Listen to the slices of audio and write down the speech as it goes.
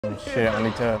Oh shit, I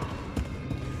need to...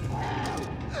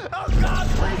 Oh God,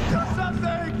 please do something!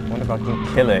 I wonder if I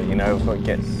can kill it, you know, before it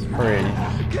gets free.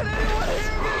 Can anyone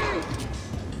hear me?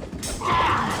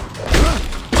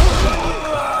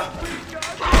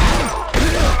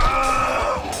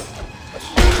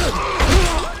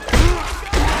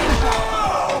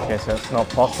 Okay, so it's not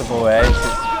possible, eh?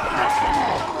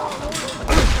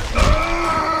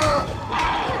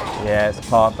 Yeah, it's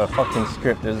part of the fucking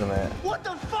script, isn't it? What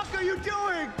the fuck are you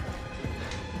doing?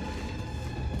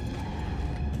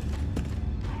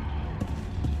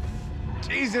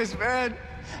 Jesus, man.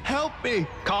 Help me.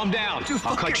 Calm down. Just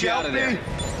I'll cut fucking you out of help there.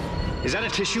 me. Is that a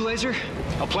tissue laser?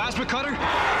 A plasma cutter?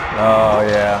 Oh,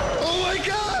 yeah. Oh my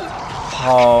God.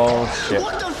 Oh, shit.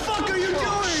 What the fuck are you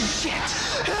doing? Shit!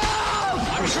 Help!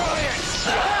 I'm trying!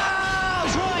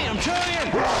 I'm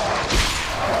trying!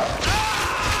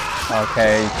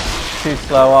 Okay, too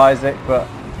slow, Isaac, but...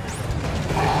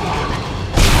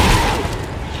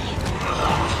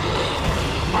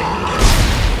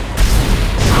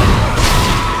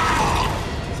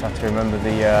 Just have to remember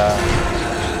the,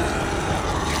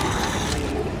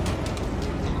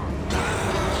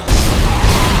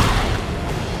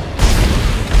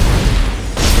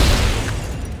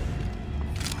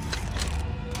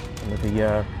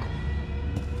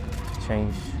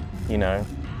 change, you know,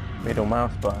 middle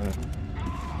mouse button.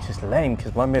 It's just lame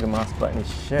because my middle mouse button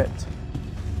is shit.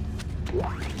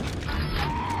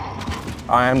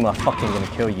 I am fucking gonna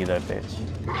kill you though, bitch.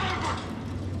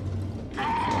 I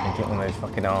can get one of those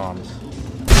fucking arms.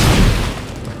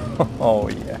 Oh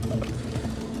yeah.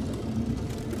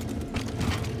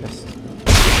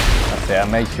 That's it, I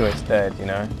made sure it's dead, you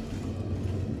know.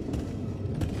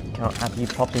 Can't have you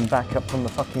popping back up from the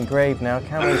fucking grave now,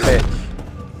 can we, bitch?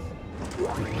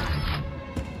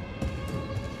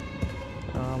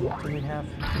 What do we have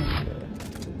here?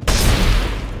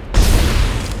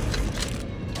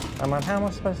 Oh man, how am I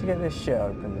supposed to get this shit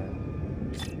open then?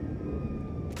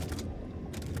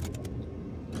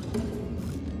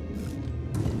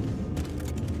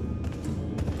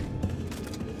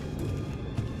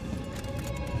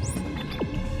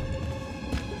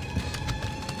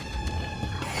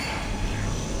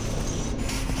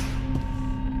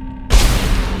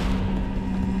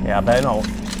 Yeah, I better not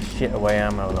shit away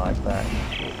ammo like that.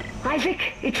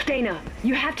 Isaac, it's Dana.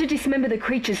 You have to dismember the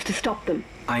creatures to stop them.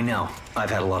 I know. I've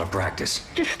had a lot of practice.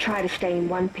 Just try to stay in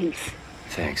one piece.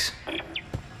 Thanks.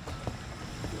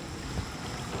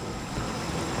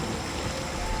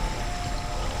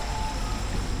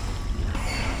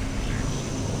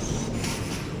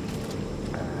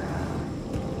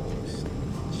 Just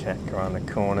check around the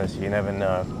corners, you never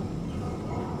know.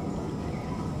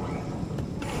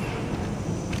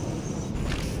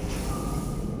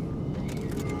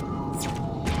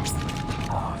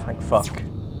 Thank fuck.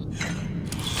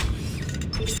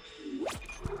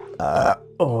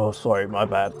 Oh, sorry, my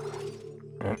bad.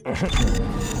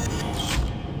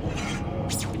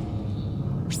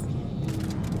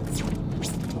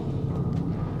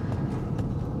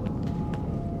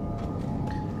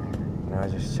 Now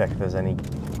just check if there's any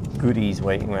goodies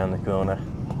waiting around the corner.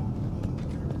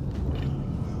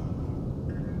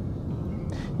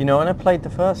 You know, when I played the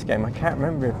first game, I can't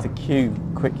remember if the Q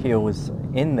quick heal was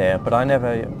in there, but I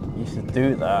never used to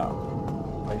do that.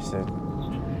 I used to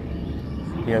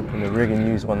open the rig and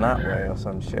use one that way or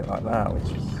some shit like that,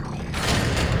 which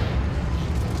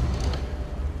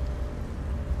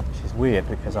is weird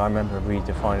because I remember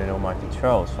redefining all my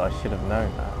controls, so I should have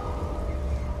known that.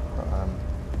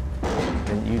 But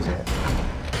didn't use it.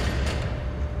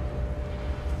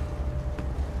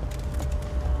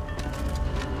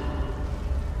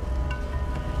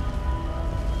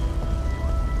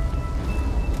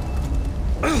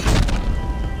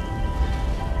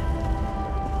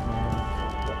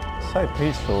 So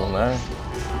peaceful now.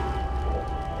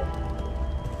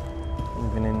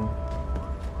 Even in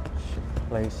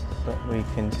places that we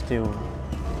can still...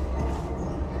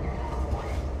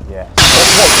 Yeah.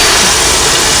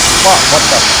 What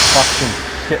the fucking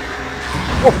shit?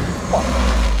 Oh, fuck.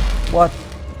 What?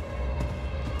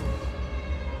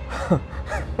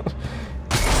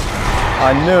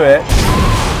 I knew it.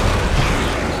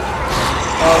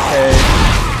 Okay.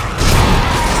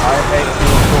 I hate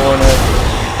being cornered.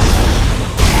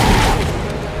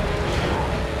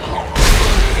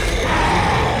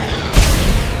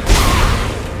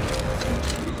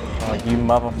 You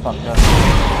motherfucker.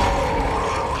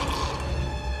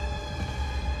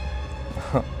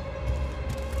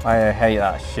 I hate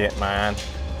that shit, man.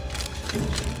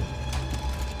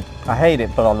 I hate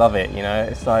it, but I love it, you know?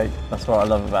 It's like, that's what I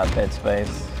love about Dead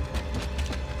Space.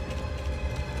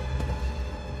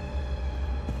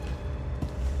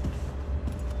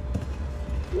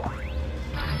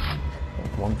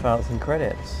 1,000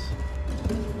 credits.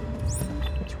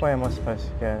 Which way am I supposed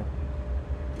to go?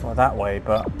 Well, that way,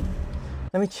 but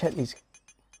let me check these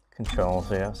controls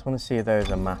here. I just want to see if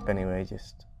there's a map anyway,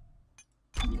 just...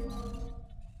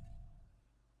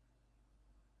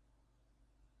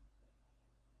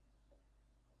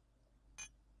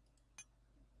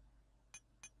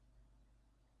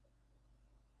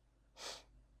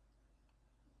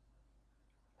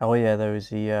 Oh yeah, there was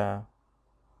the yeah,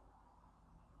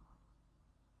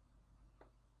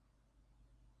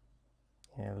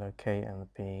 locate and the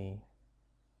B.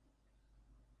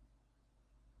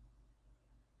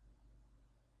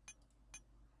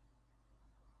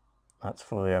 That's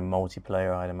for a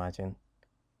multiplayer, I'd imagine.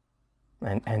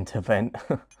 And enter vent.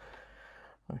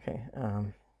 Okay.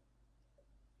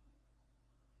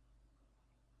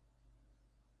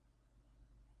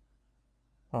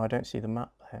 Oh, I don't see the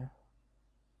map there.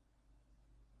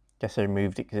 Guess I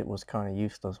removed it because it was kind of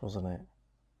useless, wasn't it?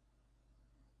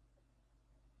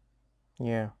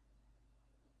 Yeah.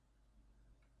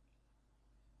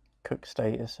 Cook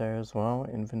status there as well.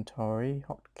 Inventory,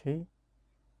 hotkey.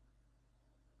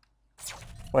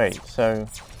 Wait, so...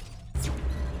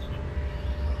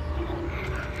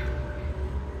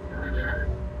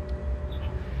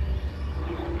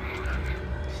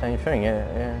 Same thing,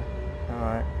 yeah.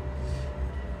 Alright.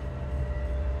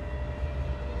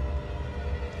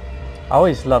 I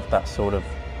always loved that sort of,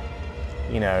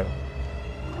 you know,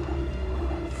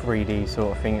 3D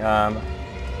sort of thing. Well,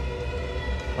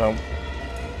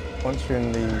 once you're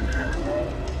in the...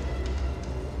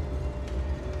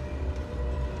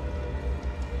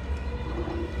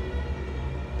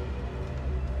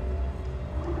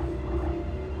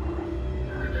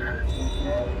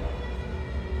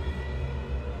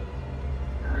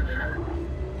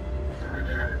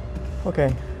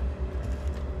 Okay.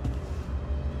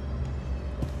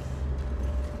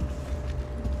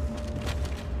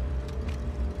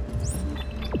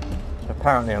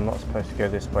 Apparently I'm not supposed to go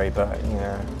this way, but, you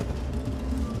know...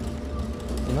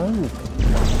 Move!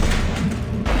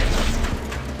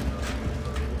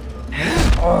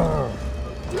 Oh.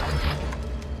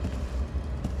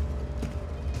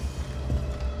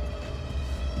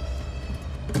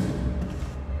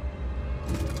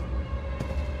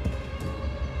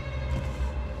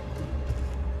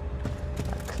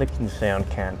 That clicking sound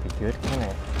can't be good, can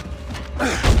it?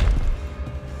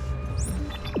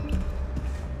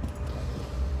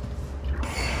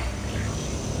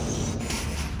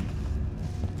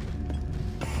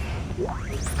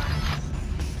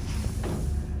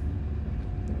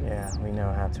 Yeah, we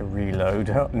know how to reload.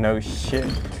 Oh, no shit.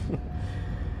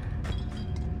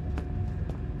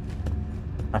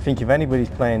 I think if anybody's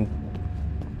playing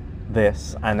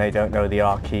this and they don't know the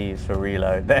R keys for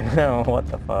reload, then oh, what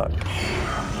the fuck.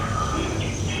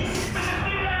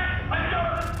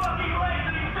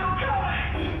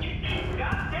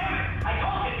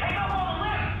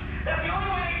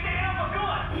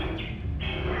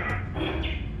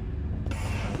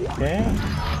 Okay.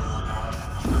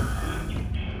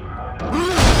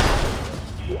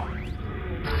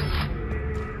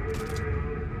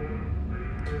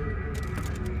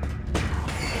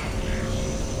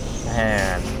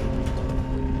 Man.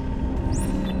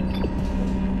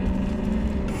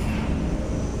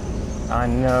 I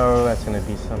know that's going to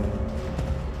be some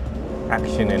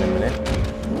action in a minute.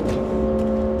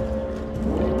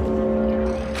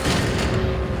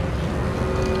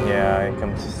 Yeah, here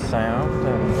comes the sound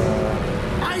and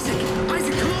Isaac,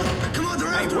 come on, they're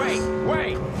after us.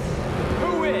 Wait!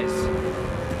 Who is?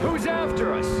 Who's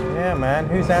after us? yeah, man,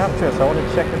 who's after us? I want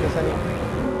to check if there's any...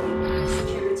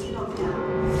 Security lockdown.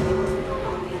 Multiple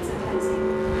comprehensive fencing.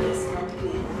 Please stand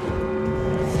clear.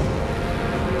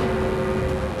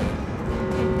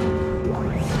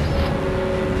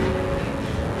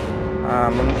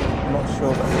 I'm not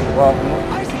sure that... Well, I'm not...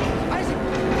 Isaac,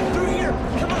 through here.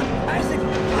 Come on, Isaac.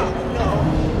 Oh,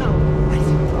 no,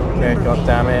 Isaac. Okay, Remember God me?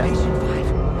 damn it. Patient 5.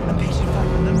 I'm patient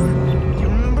 5, remember? Do you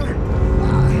remember?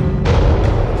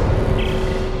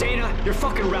 Dana, your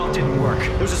fucking route didn't work.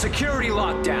 There's a security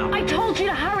lockdown. I told you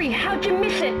to hurry. How'd you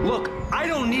miss it? Look, I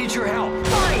don't need your help.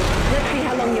 Fine. Let's see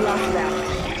how long you last without.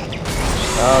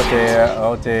 Oh dear,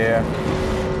 oh dear.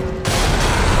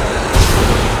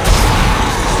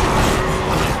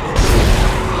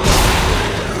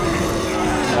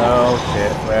 Oh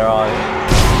shit, where are you?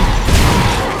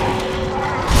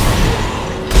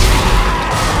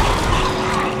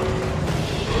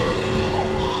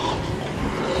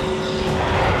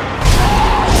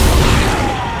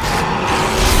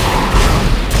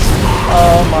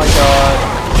 Oh my god.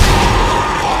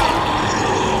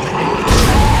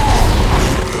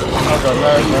 Oh god,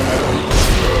 no.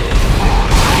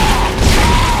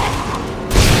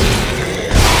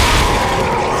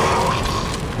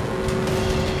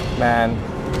 Man,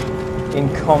 in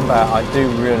combat I do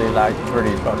really lag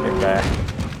pretty fucking bad.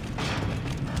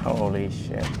 Holy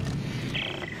shit.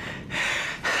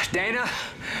 Dana?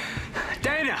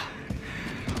 Dana!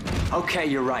 Okay,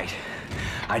 you're right.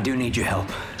 I do need your help.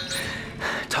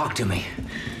 Talk to me.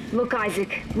 Look,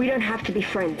 Isaac, we don't have to be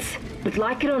friends. But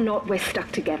like it or not, we're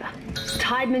stuck together.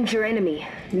 Tideman's your enemy,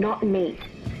 not me.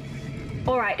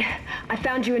 Alright, I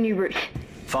found you a new route.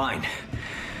 Fine.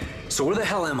 So where the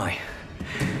hell am I?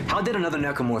 How did another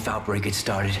necromorph outbreak get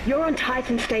started? You're on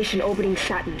Titan Station orbiting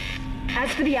Saturn. As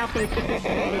for the outbreak...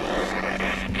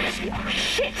 Oh,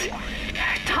 shit!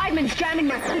 Tideman's jamming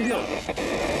my signal!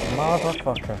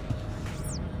 Motherfucker.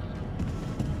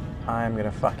 I am gonna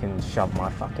fucking shove my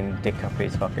fucking dick up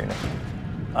his fucking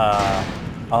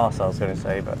arse, I was gonna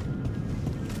say, but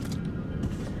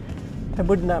then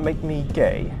wouldn't that make me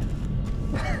gay?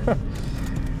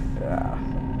 Yeah.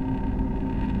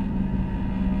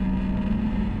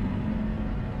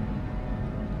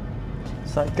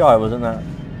 It's that guy, wasn't that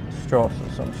Strauss or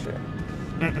some shit?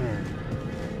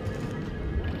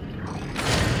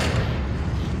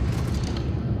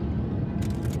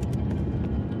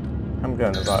 I'm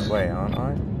going the right way, aren't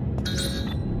I?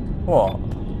 What?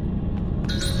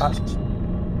 That's...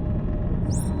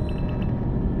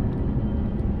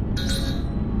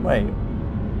 Wait.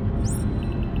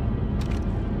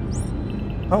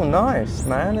 Oh, nice,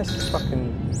 man. This is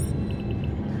fucking...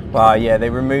 Wow, yeah, they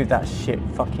removed that shit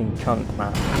fucking cunt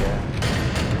map, yeah.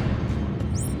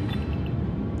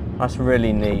 That's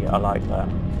really neat, I like that.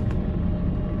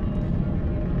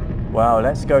 Wow,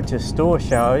 let's go to a store,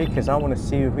 shall we? Because I want to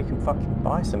see if we can fucking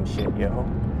buy some shit, yo.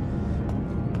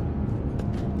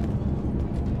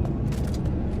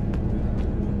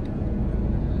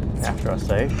 After I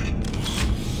save.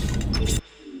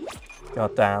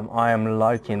 God damn, I am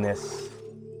liking this.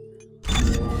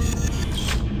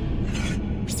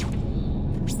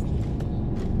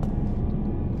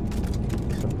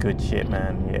 Some good shit,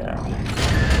 man, yeah.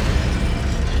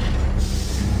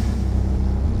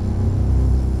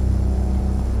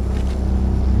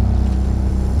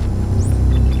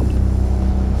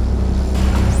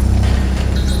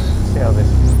 How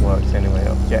this works anyway.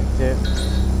 Objective.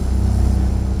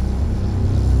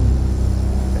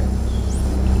 Okay.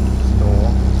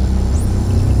 Store.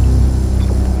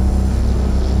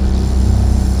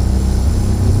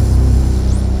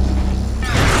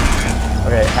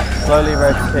 Okay, slowly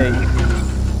rotate.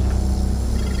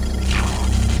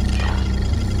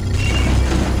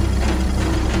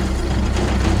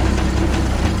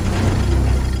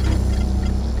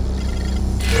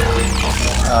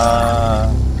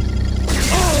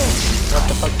 What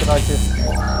the fuck did I just...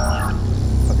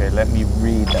 Okay, let me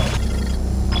read that.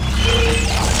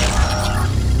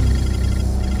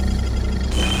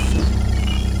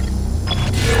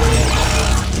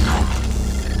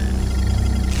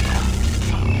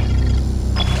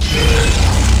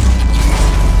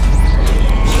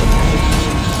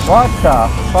 What the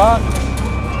fuck?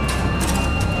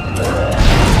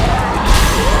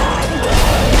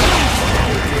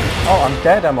 Oh, I'm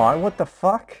dead, am I? What the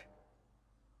fuck?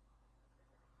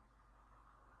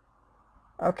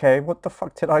 Okay, what the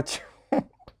fuck did I do?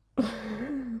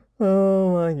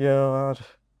 Oh my god.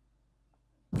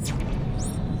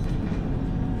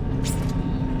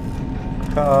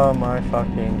 Oh my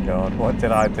fucking god, what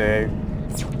did I do?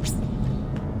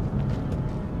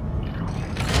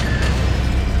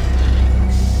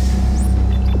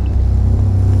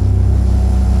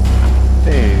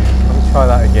 Dude, let me try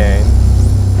that again.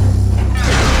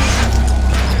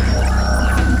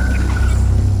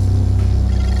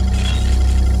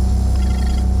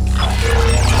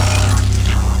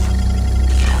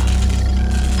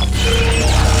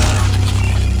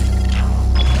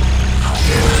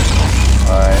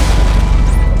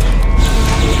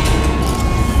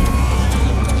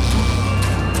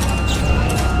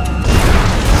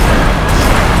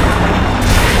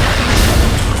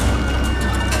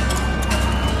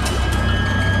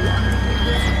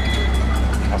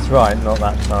 Right, not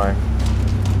that time.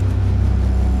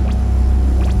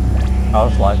 I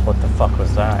was like, what the fuck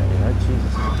was that, you know,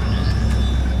 Jesus.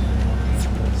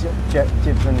 It's the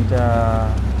objective and,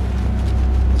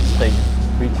 state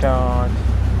recharge.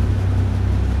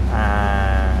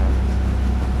 And...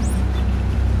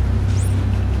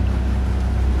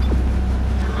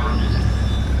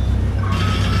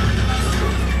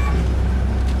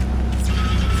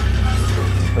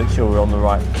 make sure we're on the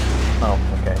right... Oh,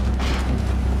 okay.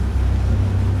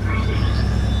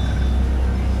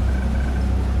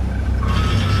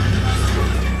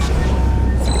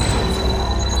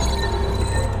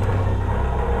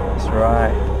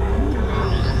 Right.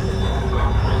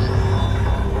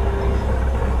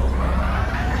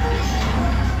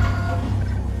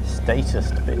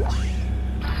 status, bitch.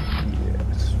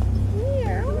 Yes.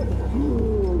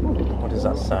 What does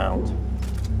that sound?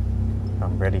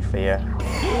 I'm ready for you.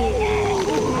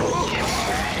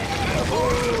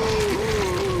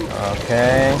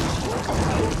 Okay.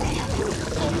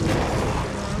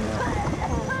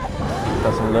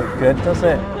 Doesn't look good, does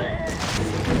it?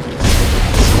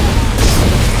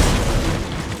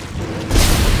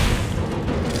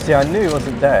 See, I knew he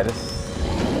wasn't dead.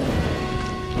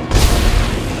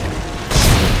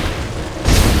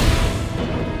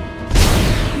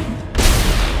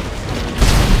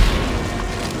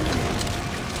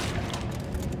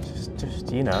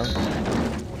 Just, you know,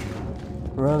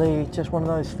 really just one of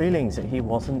those feelings that he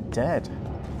wasn't dead.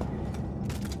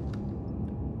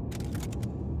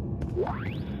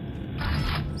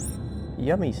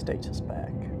 Yummy status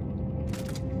back.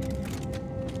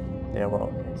 Yeah,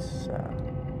 well, it's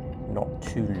not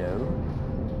too low.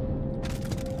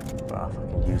 Well, I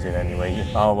can use it anyway.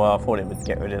 Oh, well, I thought it would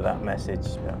get rid of that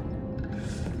message, but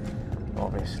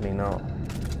obviously not.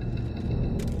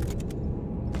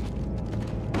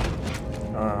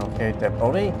 Okay, dead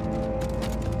body.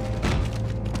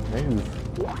 Move.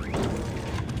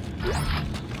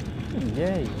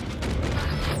 Yay.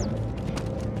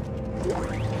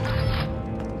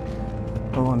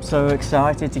 Oh, I'm so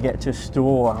excited to get to a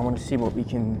store. I want to see what we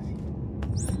can,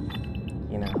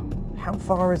 you know, how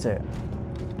far is it?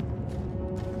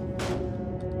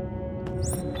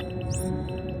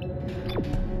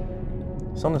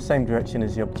 It's on the same direction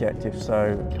as the objective,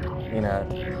 so, you know,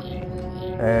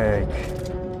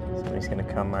 somebody's going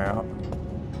to come out.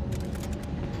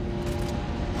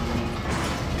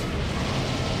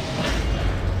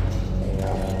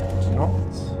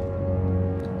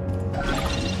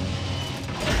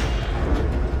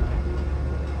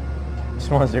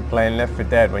 Reminds you playing Left 4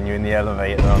 Dead when you're in the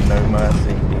elevator on No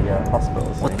Mercy, the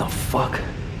hospital scene. What the fuck?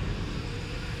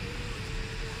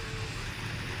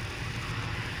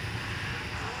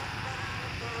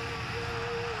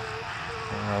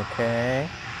 Okay.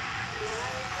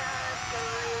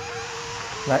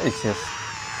 That is just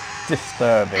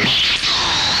disturbing.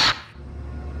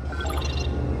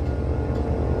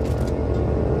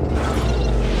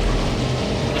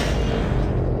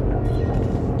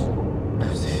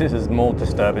 This is more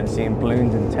disturbing, seeing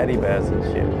balloons and teddy bears and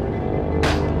shit.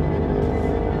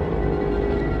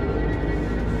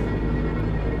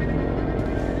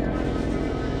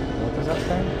 What does that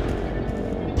say?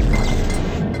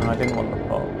 No, I didn't want the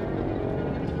pot.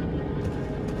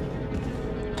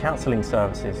 Counselling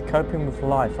services. Coping with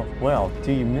life off well.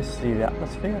 Do you miss the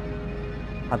atmosphere?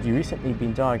 Have you recently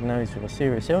been diagnosed with a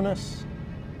serious illness?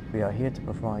 We are here to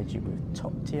provide you with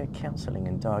top-tier counselling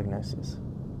and diagnosis.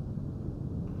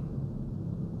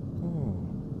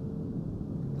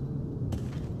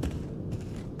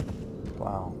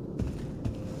 Wow.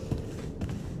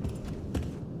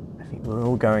 I think we're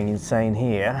all going insane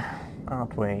here,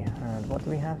 aren't we? And what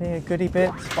do we have here? Goodie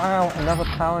bits? Wow, another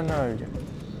power node.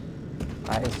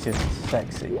 That is just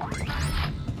sexy.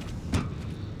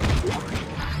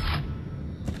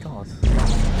 God.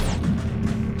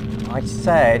 I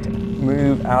said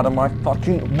move out of my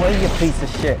fucking way, you piece of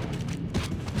shit.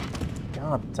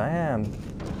 God damn.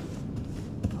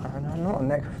 I'm not a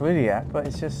necrophiliac, but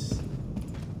it's just...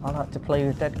 I like to play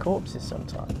with dead corpses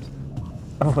sometimes.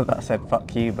 Oh, that said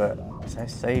fuck you, but it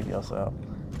says save yourself.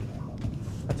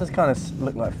 That does kind of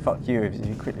look like fuck you if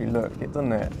you quickly look,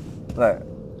 doesn't it? Like,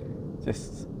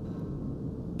 just...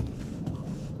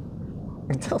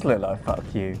 It does look like fuck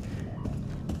you.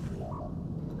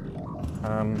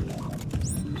 How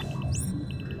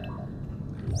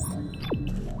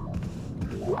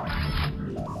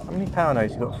many power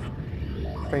nodes? You've got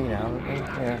 3 now, haven't you?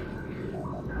 Yeah.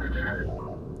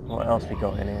 What else we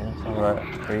got in here? Some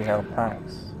like 3 health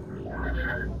packs.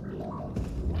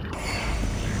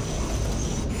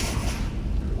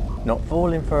 Not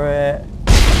falling for it.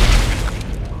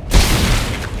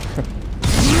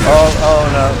 oh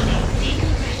no.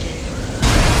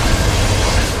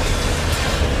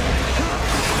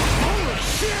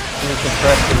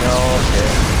 Decompressing, oh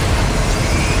shit.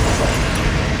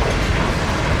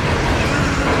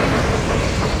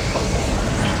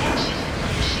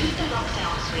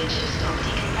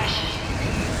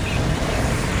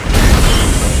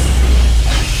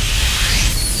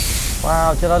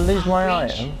 Wow, did I lose my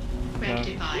item?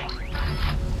 Rectified.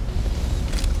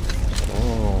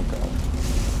 Oh god.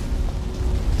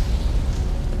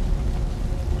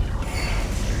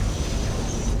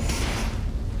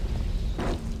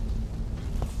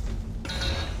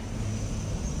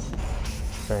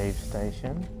 Save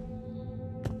station.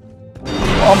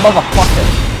 Oh motherfucker!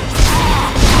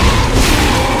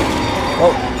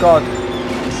 Oh. God.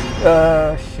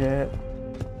 Shit.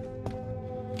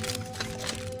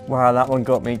 Wow, that one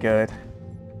got me good.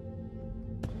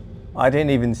 I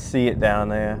didn't even see it down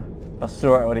there. If I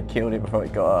saw it, I would have killed it before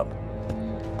it got up.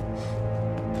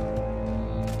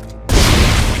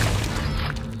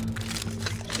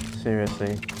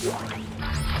 Seriously.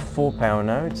 4 power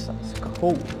nodes? That's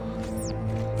cool.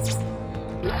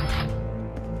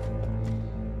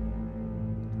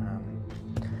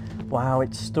 Wow,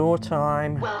 it's store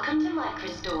time. Welcome to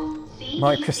Microstore. CEC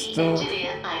Microstore.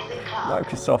 Engineer Isaac Clarke.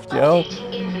 Microsoft, yo.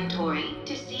 Updating inventory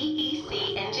to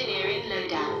CEC Engineering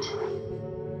loadout.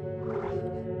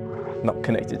 Not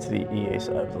connected to the EA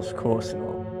servers, of course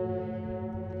not.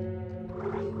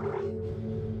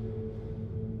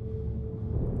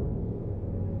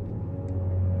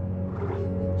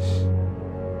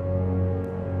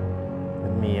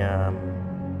 Let me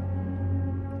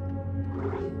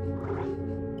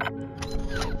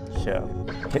sure,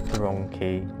 hit the wrong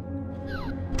key.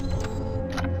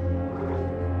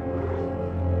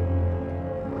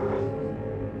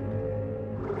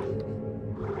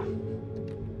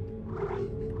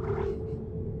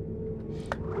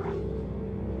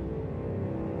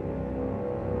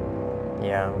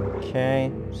 Yeah,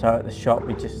 okay. So at the shop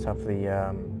we just have the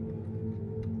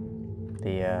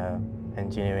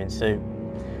engineering suit,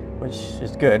 which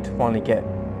is good. Finally get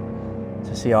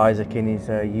to see Isaac in his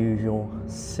usual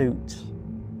suit.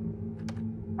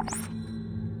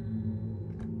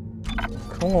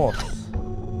 Of course.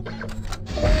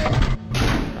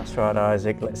 That's right,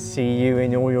 Isaac. Let's see you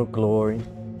in all your glory.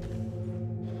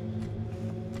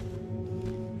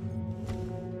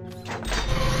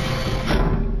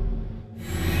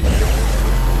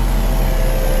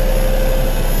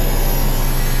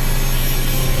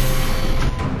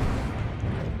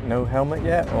 No helmet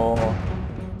yet, or?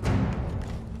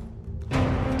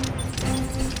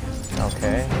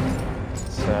 Okay,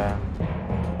 it's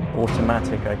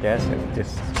automatic, I guess. It would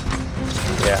just,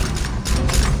 yeah.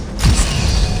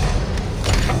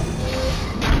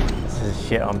 This is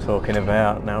shit I'm talking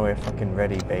about. Now we're fucking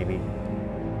ready, baby.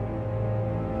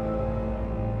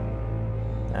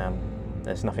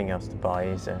 There's nothing else to buy,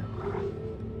 is there?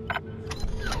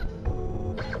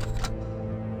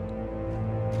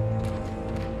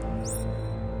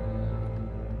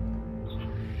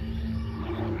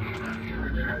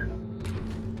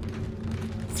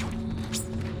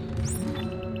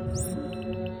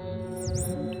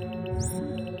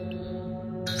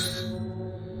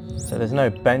 So there's no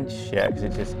bench yet, because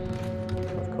it just,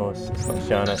 of course, it's not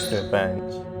showing us to a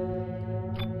bench.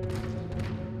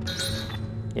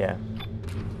 Yeah.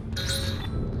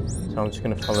 So I'm just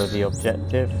going to follow the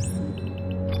objective.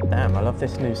 Damn, I love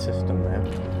this new system now.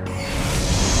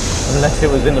 Unless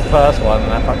it was in the first one,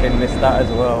 and I fucking missed that as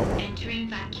well. Entering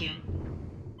vacuum.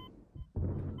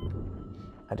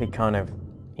 I did kind of,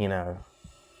 you know,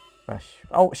 rush.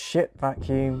 Oh shit,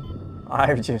 vacuum.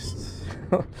 I've just...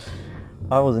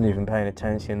 I wasn't even paying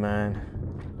attention, man.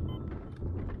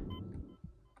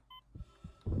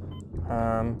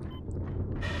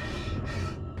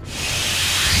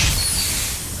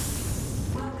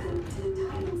 Welcome to the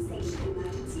Titan Station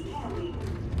Emergency Care Wing.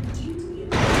 Due to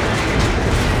the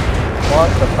What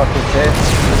the fuck is this?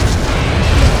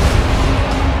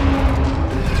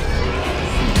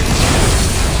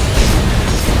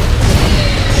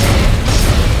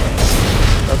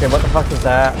 Okay, what the fuck is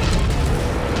that?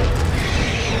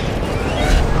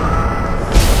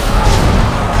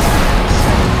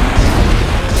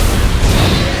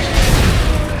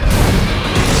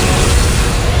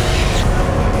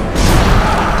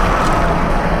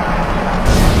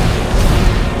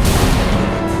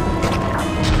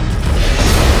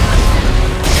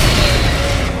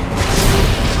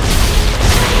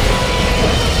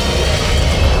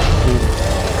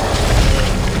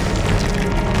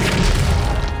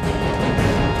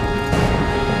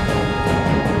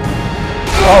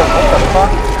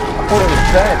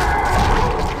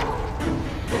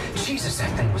 Jesus, that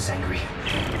thing was angry.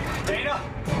 Dana,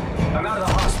 I'm out of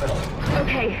the hospital.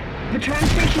 Okay, the tram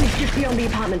station is just beyond the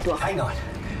apartment block. Hang on.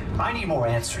 I need more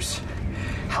answers.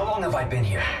 How long have I been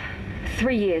here?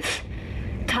 3 years.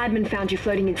 Tideman found you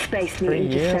floating in space near 3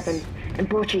 Aegis years? 7 and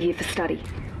brought you here for study.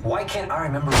 Why can't I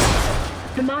remember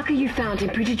anything? The marker you found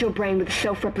imprinted your brain with a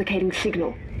self-replicating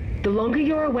signal. The longer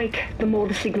you're awake, the more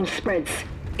the signal spreads.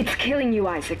 It's killing you,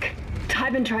 Isaac.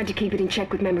 Tideman tried to keep it in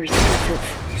check with memory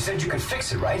suppressants. You said you could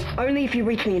fix it, right? Only if you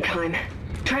reach me in time.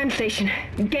 Tram station,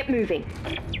 get moving.